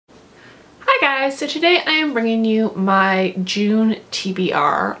guys, so today I am bringing you my June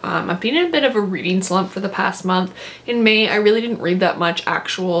TBR. I've been in a bit of a reading slump for the past month. In May, I really didn't read that much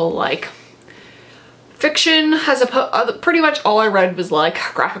actual fiction. Pretty much all I read was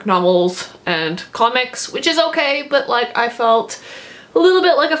graphic novels and comics, which is okay, but I felt a little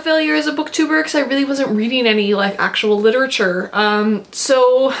bit like a failure as a booktuber because I really wasn't reading any actual literature.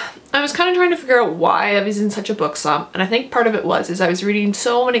 So I was kind of trying to figure out why I was in such a book slump, and I think part of it was I was reading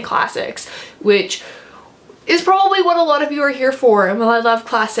so many classics, which is probably what a lot of you are here for. And while I love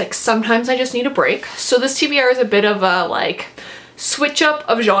classics, sometimes I just need a break. So this TBR is a bit of a switch up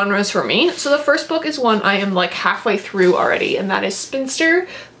of genres for me. So the first book is one I am halfway through already, and that is Spinster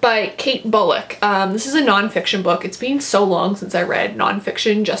by Kate Bullock. This is a nonfiction book. It's been so long since I read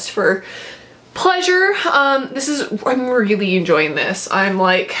nonfiction just for pleasure. I'm really enjoying this. I'm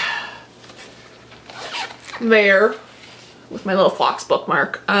there with my little Fox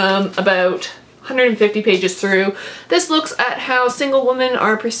bookmark, about 150 pages through. This looks at how single women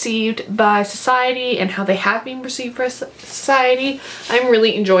are perceived by society and how they have been perceived by society. I'm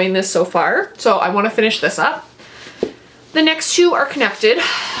really enjoying this so far, so I want to finish this up. The next two are connected,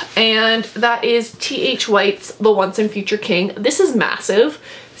 and that is T.H. White's The Once and Future King. This is massive.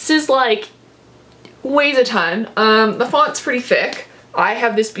 This is weighs a ton. The font's pretty thick. I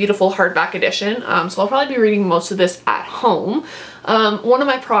have this beautiful hardback edition, so I'll probably be reading most of this at home. One of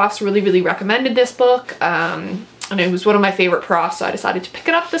my profs really recommended this book, and it was one of my favorite profs, so I decided to pick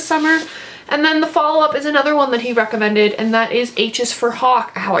it up this summer. And then the follow-up is another one that he recommended, and that is H is for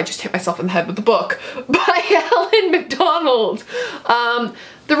Hawk. Ow, I just hit myself in the head with the book, by Helen MacDonald.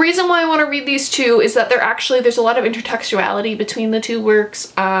 The reason why I want to read these two is that there's a lot of intertextuality between the two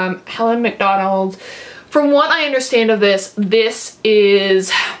works. Helen MacDonald, from what I understand of this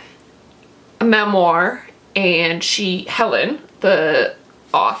is a memoir, and Helen, the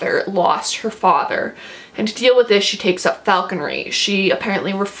author, lost her father. And to deal with this, she takes up falconry. She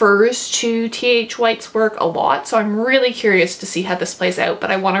apparently refers to T.H. White's work a lot, so I'm really curious to see how this plays out,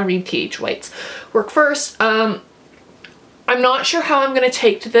 but I want to read T.H. White's work first. I'm not sure how I'm going to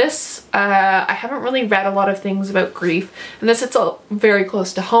take to this. I haven't really read a lot of things about grief, and this hits very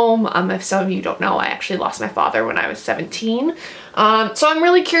close to home. If some of you don't know, I actually lost my father when I was 17. So I'm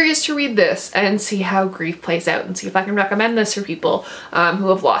really curious to read this and see how grief plays out and see if I can recommend this for people who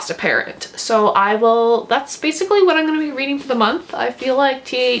have lost a parent. So that's basically what I'm going to be reading for the month. I feel like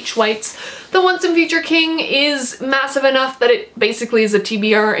T.H. White's The Once and Future King is massive enough that it basically is a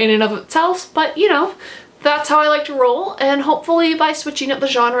TBR in and of itself, but you know, that's how I like to roll, and hopefully by switching up the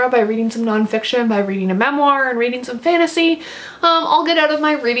genre, by reading some nonfiction, by reading a memoir, and reading some fantasy, I'll get out of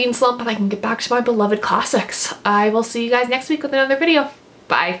my reading slump and I can get back to my beloved classics. I will see you guys next week with another video.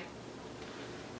 Bye!